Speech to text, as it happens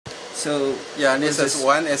So yeah, this is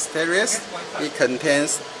one asterisk. It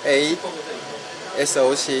contains 8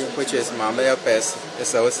 SoC, which is Marvell-based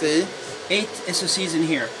SoC. 8 SoCs in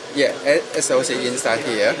here. Yeah, 8 SoC inside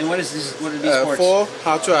here. And what is this? What are these ports? 4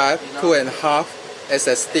 hard drive, 2.5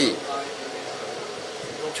 SSD.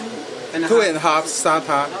 2.5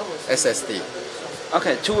 SATA SSD.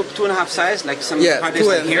 Okay, 2.5 size, like some Yeah, hard disk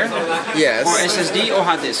like here? Yes. Or SSD or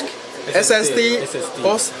hard disk? SSD,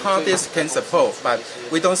 both hard disk can support, but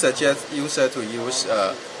we don't suggest user to use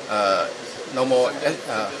normal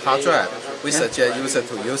hard drive. We suggest user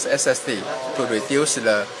to use SSD to reduce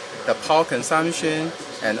the power consumption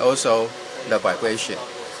and also the vibration.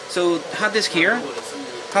 So hard disk here?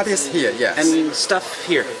 Hard disk here, yes. And stuff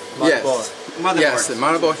here? Yes. Motherboard. Yes,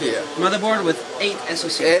 motherboard here. Motherboard with 8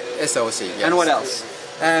 SoC. 8 SoC, yes. And what else?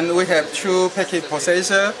 And we have 2 packet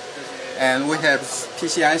processor, and we have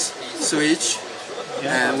PCI switch,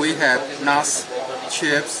 and we have NAS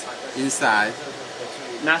chips inside.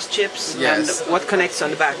 NAS chips? Yes. And what connects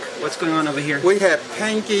on the back? What's going on over here? We have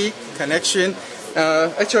 10 gig connection.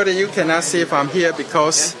 Actually, you cannot see from here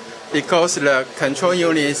because the control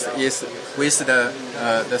unit is with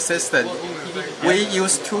the system. We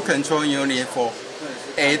use 2 control units for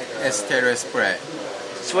 8 asterisk spread.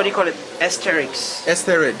 So what do you call it? Asterisk?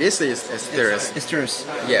 Asterisk. This is asterisk. Asterisk.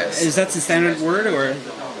 Yes. Is that the standard word, or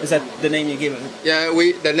is that the name you give it? Yeah,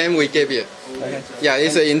 the name we gave it. Okay. Yeah,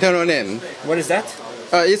 it's an internal name. What is that?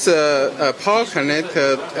 It's a power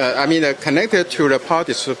connector. Connected to the power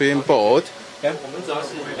distribution board. Yeah.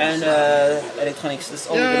 And electronics. This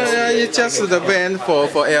all It's just the vent for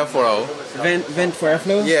airflow. Vent for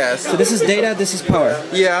airflow. Yes. So this is data. This is power.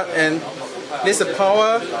 Yeah, and this is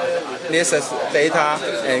power. This is data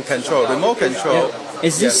and control, remote control. Yeah.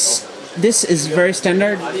 Is this? This is very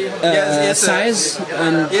standard yes, size.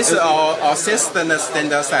 It's our system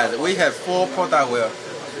standard size. We have 4 products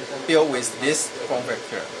built with this form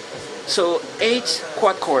factor. So 8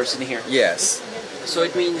 quad cores in here. Yes. So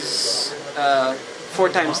it means 4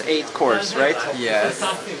 times 8 cores, right? Yes.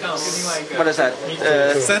 What is that?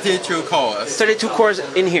 32 cores. 32 cores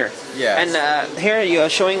in here. Yes. And here you are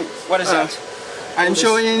showing, what is that? I'm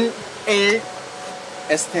showing 8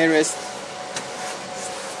 asterisk.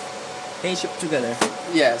 8 together.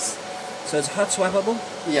 Yes. So it's hot swappable?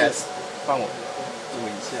 Yes. 帮我注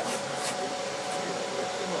意一下.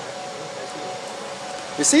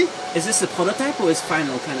 You see? Is this a prototype or is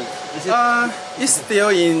final kind of? Is it? It's still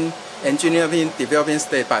in engineering developing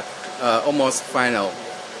state, but almost final.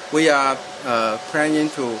 We are planning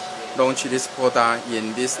to launch this product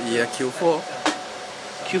in this year Q4.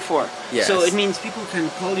 Q4. Yes. So it means people can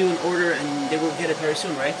call you an order and they will get it very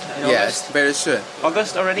soon, right? In Yes, August? very soon.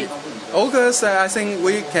 August already? August, I think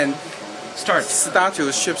we can start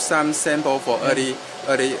to ship some sample for early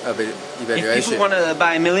evaluation. If people want to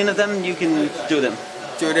buy 1 million of them, you can do them.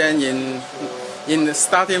 Do them in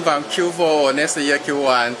starting from Q4 or next year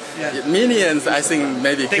Q1. Yeah. Millions, I think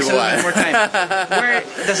maybe Takes Q1. a little more time. Where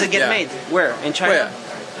does it get made? Where? In China? Where?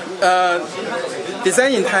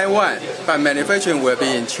 Designed in Taiwan, but manufacturing will be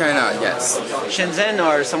in China, yes. Shenzhen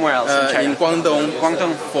or somewhere else in China? In Guangdong.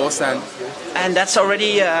 Guangdong. Foshan. And that's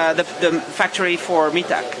already the factory for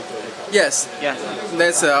MiTAC? Yes. Yeah.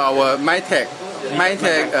 That's our MiTAC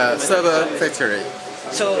server factory.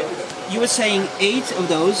 So you were saying 8 of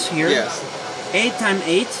those here? Yes. 8 times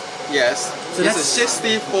 8? Yes. So that's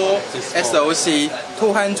 64 SoC,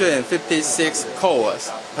 256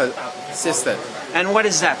 cores per system. And what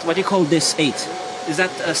is that? What do you call this 8? Is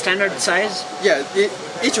that a standard size? Yeah,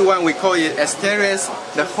 each one we call it asterisk.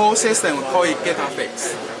 The whole system we call it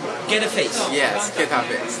gigafix. Gigafix? Yes,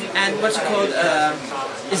 gigafix. And what's it called?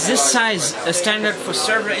 Is this size a standard for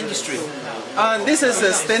server industry? This is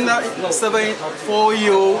a standard server for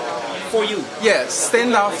you. For you? Yes,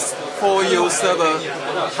 standard for you server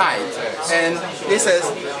height. And this is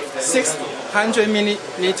 600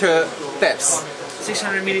 millimeter depth.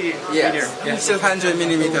 600 millimeter? Yes, 600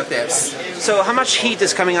 millimeter depth. So how much heat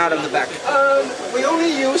is coming out of the back? We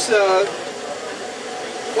only use 1+1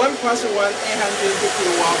 850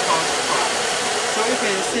 watt power supply. So you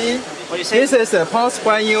can see what you say? This is a power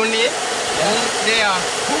supply unit. And there are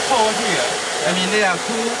 2 cores here. I mean there are 2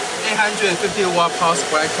 850 watt power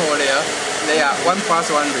supply core there. They are 1+1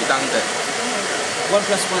 redundant. 1+1,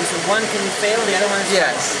 so one can fail, the other one is...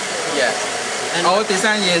 Yes, yes. And our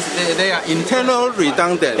design is they are internal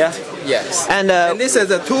redundant. Yeah. Yes. And this is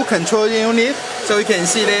a 2 control unit. So you can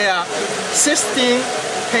see there are 16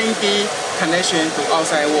 10G connection to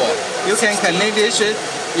outside wall. You can connect this.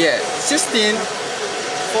 16.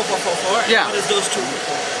 4. Yeah. What is those 2?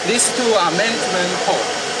 These 2 are management port.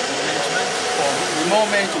 Management? remote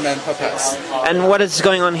management purpose. And what is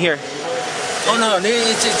going on here? Oh no,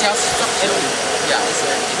 it's just structure. Yeah, it's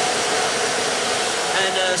empty.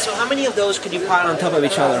 And so how many of those could you pile on top of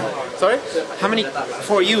each other? Sorry? How many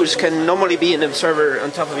for use can normally be in a server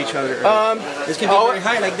on top of each other? This can be very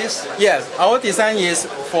high like this? Yes, our design is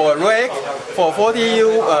for rack. For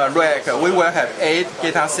 40U rack, we will have 8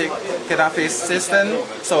 GFX system.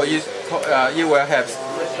 So you will have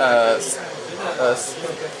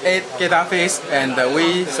 8 GFX, and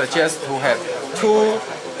we suggest to have 2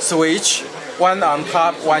 switch, one on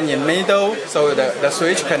top, one in middle. So the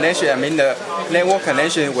switch connection, I mean the network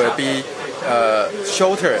connection, will be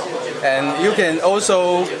shorter. And you can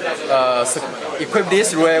also equip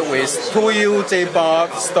this rack with 2U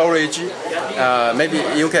JBoss storage. Maybe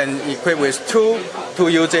you can equip with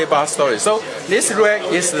 2U JBoss storage. So this rack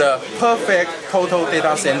is the perfect total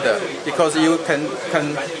data center because you can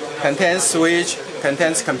contain switch,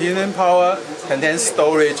 contains computing power, contains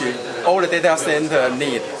storage, all the data center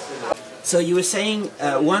need. So you were saying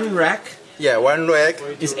one rack? Yeah, one rack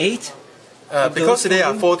is 8? Because they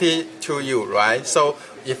are 42U, right? So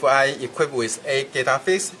if I equip with 8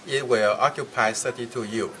 GFX, it will occupy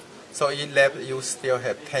 32U. So in lab, you still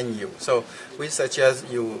have 10U. So we suggest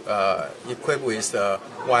you equip with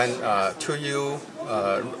one 2U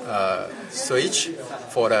switch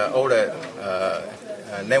for all the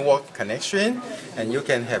network connection, and you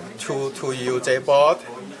can have 2U JBoard.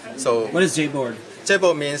 So what is JBoard?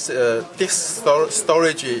 JBoard means disk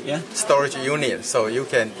storage unit. So you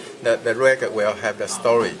can the rack will have the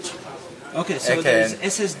storage. Okay, so there's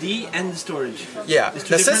SSD and storage. Yeah,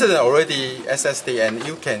 the system already SSD, and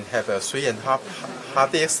you can have a 3.5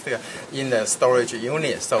 hard disk in the storage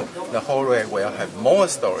unit. So the whole rack will have more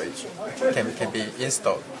storage can be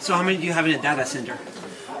installed. So how many do you have in a data center?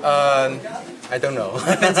 I don't know.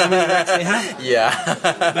 Depends how many racks they have. Yeah.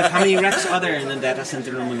 But how many racks are there in a data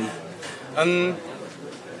center normally?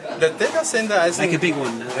 The data center, I think, like a big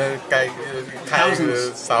one.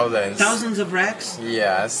 Thousands. Thousands of racks?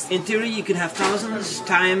 Yes. In theory, you could have thousands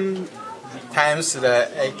times the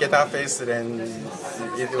 8 GFX, then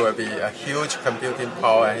it will be a huge computing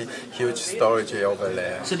power and huge storage over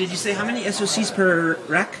there. So did you say how many SoCs per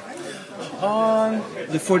rack?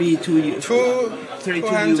 The 42U.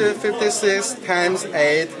 256 times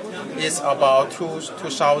 8 is about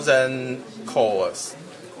 2,000 cores.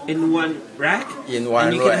 In one rack? In one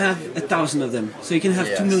rack. And you can have 1,000 of them. So you can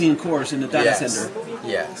have 2 million cores in a data center.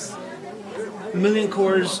 Yes. 1 million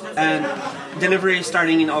cores and delivery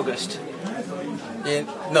starting in August. In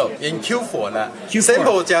Q4 now. Q4.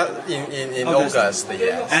 Sample just in August,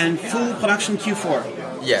 yes. And full production Q4.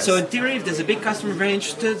 Yes. So in theory, if there's a big customer very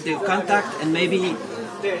interested, they'll contact, and maybe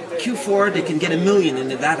Q4 they can get 1 million in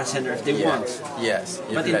the data center if they want. Yes.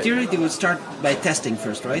 But in theory, they would start by testing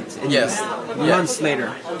first, right? And yes. Months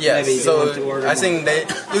later. Yes. Maybe so they want to order I think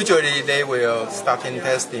they will start in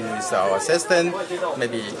testing with our system,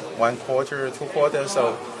 maybe 1 quarter, 2 quarters.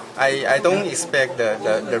 So I don't expect the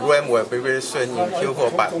RAM will be very soon in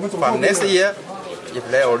Q4, but from next year, if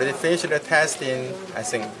they already finish the testing, I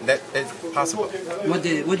think that's possible. What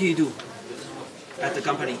do you do at the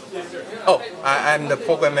company? Oh, I'm the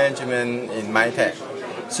program management in MiTAC.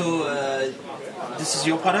 So this is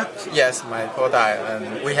your product? Yes, my product.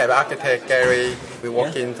 And we have architect Gary. We're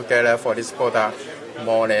working together for this product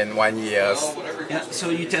more than 1 year. Yeah. So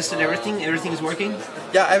you tested everything? Everything is working?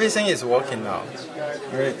 Yeah, everything is working now.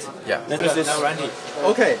 Right. Yeah.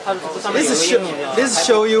 Okay. This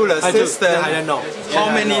show you the system. How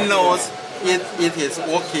many nodes it is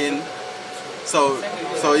working. So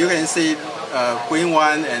you can see green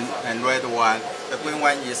one and red one. The green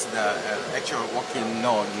one is the actual working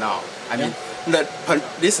node now. I mean,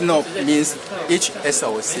 this node means each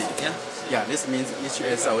SoC. Yeah. Yeah, this means each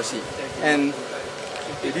SoC. And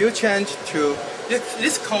if you change to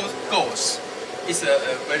this code Ghost, it's a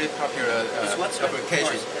very popular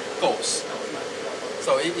application. Ghost.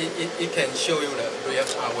 So it can show you the real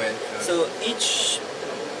hardware. So each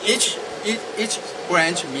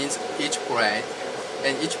branch means each grade,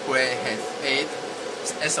 and each grade has 8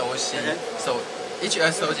 SoC. So each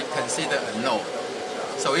SoC consider a node.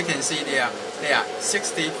 So you can see there are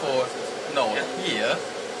 64 nodes here,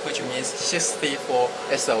 which means 64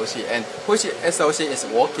 SoC, and which SoC is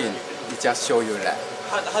working. It just show you that.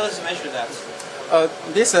 How does it measure that?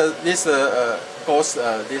 This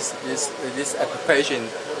application,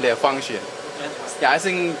 their function. Yeah, I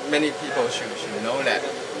think many people should know that.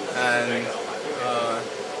 And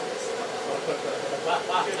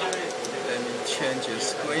let me change the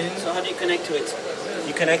screen. So how do you connect to it?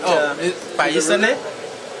 You connect by Ethernet.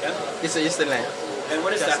 Yeah. It's Ethernet. And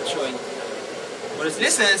what is that showing? What is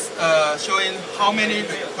this? This is showing how many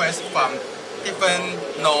requests from different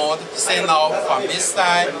nodes sent out from this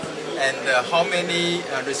side, and how many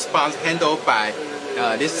response handled by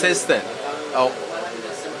this system.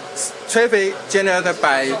 Traffic generated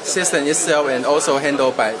by system itself and also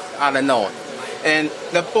handled by other node. And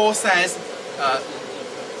the both sides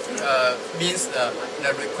means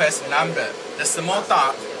the request number. The small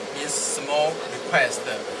dot means small request,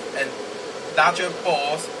 and larger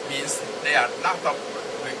balls means there are lot of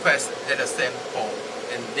requests at the same ball.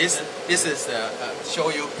 And this is show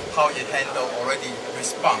you how it handle already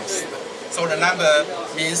response. So the number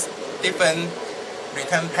means different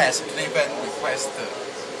return paths, different requests.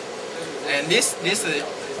 And this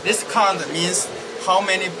count means how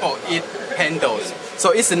many balls it handles.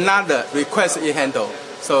 So it's not the request it handles.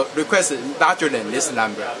 So request is larger than this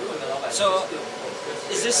number. So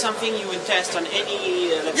is this something you would test on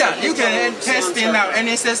any? Yeah, you can test it now.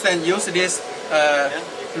 Any system use this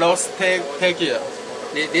loss taker.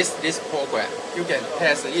 This program you can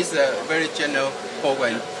test. It's a very general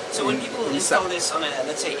program. So when people install this on a,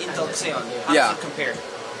 let's say, Intel Xeon, how yeah. does it compare?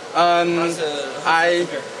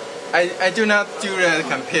 I do not do the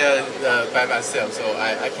compare by myself, so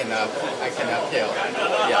I cannot tell.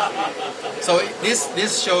 Yeah. So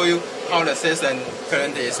this show you how the system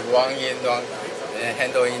currently is running,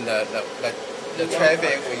 handling the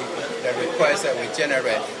traffic, the requests that we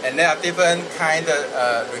generate, and there are different kind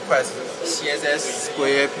of requests, CSS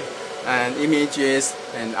script, and images,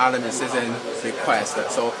 and other system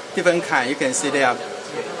requests. So different kind. You can see there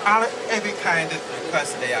are every kind of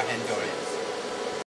request they are handling.